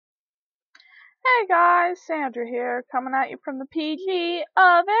Hey guys, Sandra here, coming at you from the PG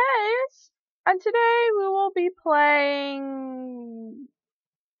of Ace, and today we will be playing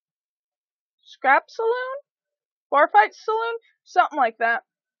Scrap Saloon? Bar Fight Saloon? Something like that.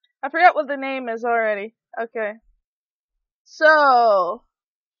 I forget what the name is already. Okay. So,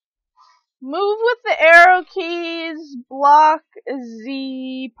 move with the arrow keys, block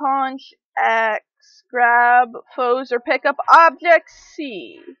Z, punch X, grab foes or pick up objects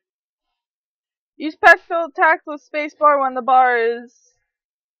C. Use petrol attack with spacebar when the bar is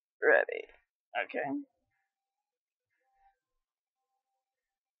ready. Okay.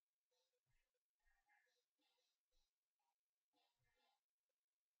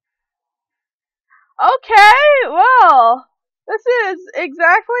 Okay, well, this is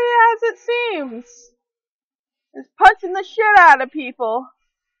exactly as it seems. It's punching the shit out of people.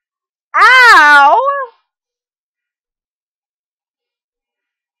 Ow!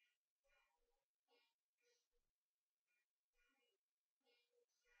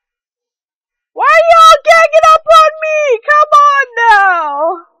 Why are y'all ganging up on me? Come on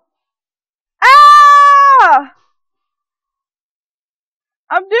now! Ah!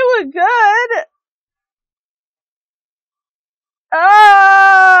 I'm doing good.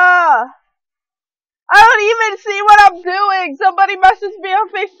 Ah! I don't even see what I'm doing. Somebody messaged me on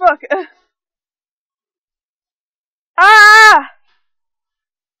Facebook. Ah!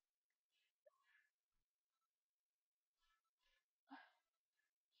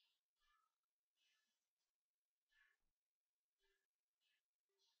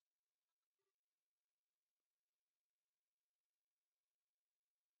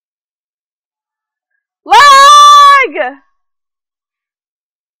 Lag!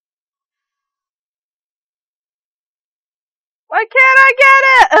 Why can't I get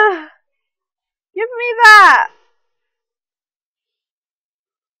it? Ugh. Give me that.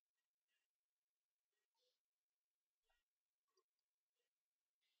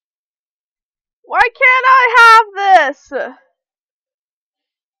 Why can't I have this?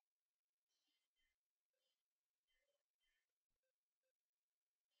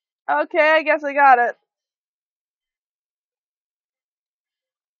 Okay, I guess I got it.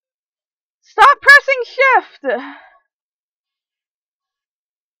 Stop pressing shift!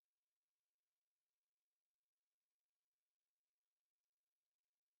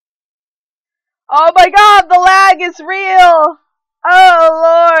 Oh my god, the lag is real!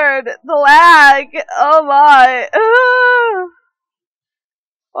 Oh lord, the lag! Oh my.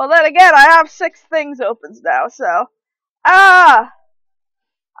 Well then again, I have 6 things open now, so. Ah!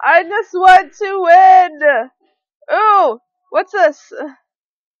 I just want to win! Ooh! What's this?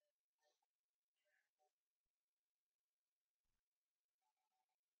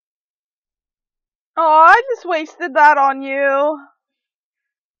 Oh, I just wasted that on you.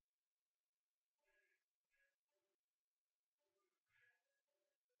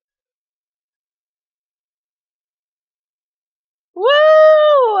 Woo!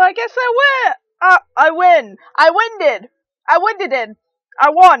 I guess I win! I win! I winded! I winded! I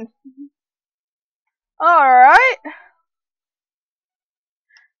won! Alright.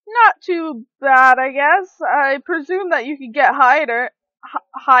 Not too bad, I guess. I presume that you could get higher.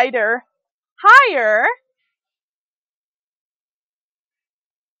 Higher?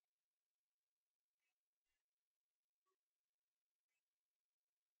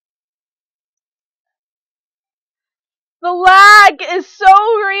 The lag is so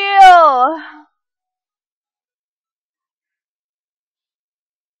real!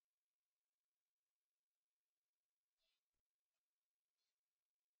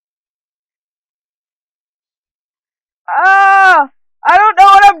 Ah! I don't know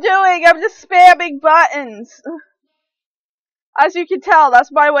what I'm doing. I'm just spamming buttons. As you can tell,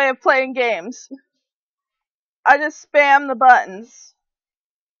 that's my way of playing games. I just spam the buttons.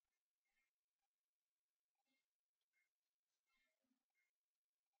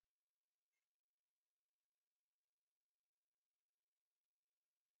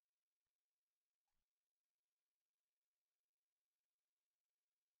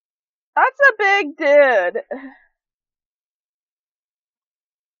 That's a big dude.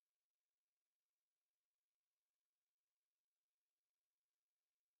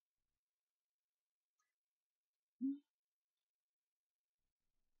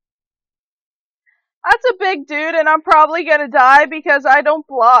 That's a big dude, and I'm probably gonna die because I don't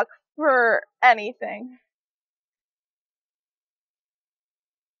block for anything.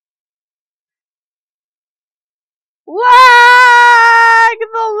 Lag!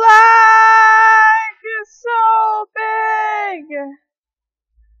 The lag is so big!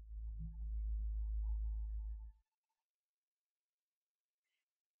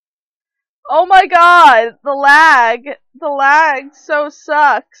 Oh my god, the lag. The lag so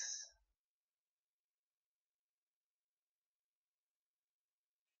sucks.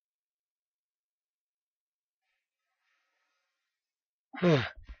 Fly!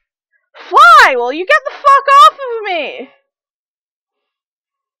 Will you get the fuck off of me?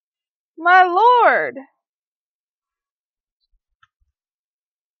 My lord.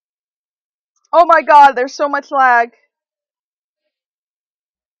 Oh my god, there's so much lag.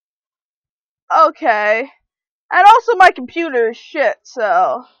 Okay. And also my computer is shit,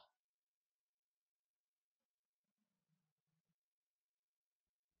 so.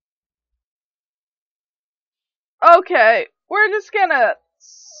 Okay, we're just gonna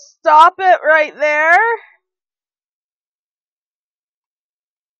stop it right there.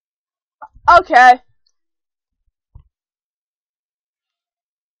 Okay.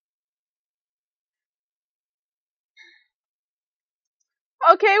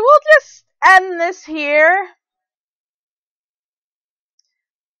 Okay, we'll just end this here.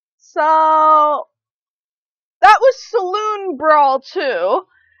 So, that was Saloon Brawl 2.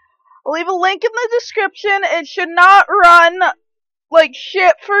 I'll leave a link in the description. It should not run like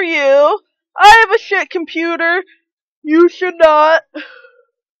shit for you. I have a shit computer. You should not.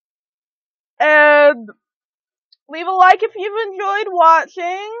 And leave a like if you've enjoyed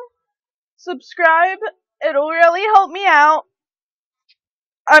watching. Subscribe. It'll really help me out.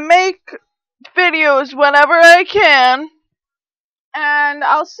 I make videos whenever I can. And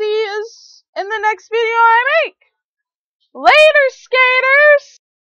I'll see you in the next video I make. Later, skaters!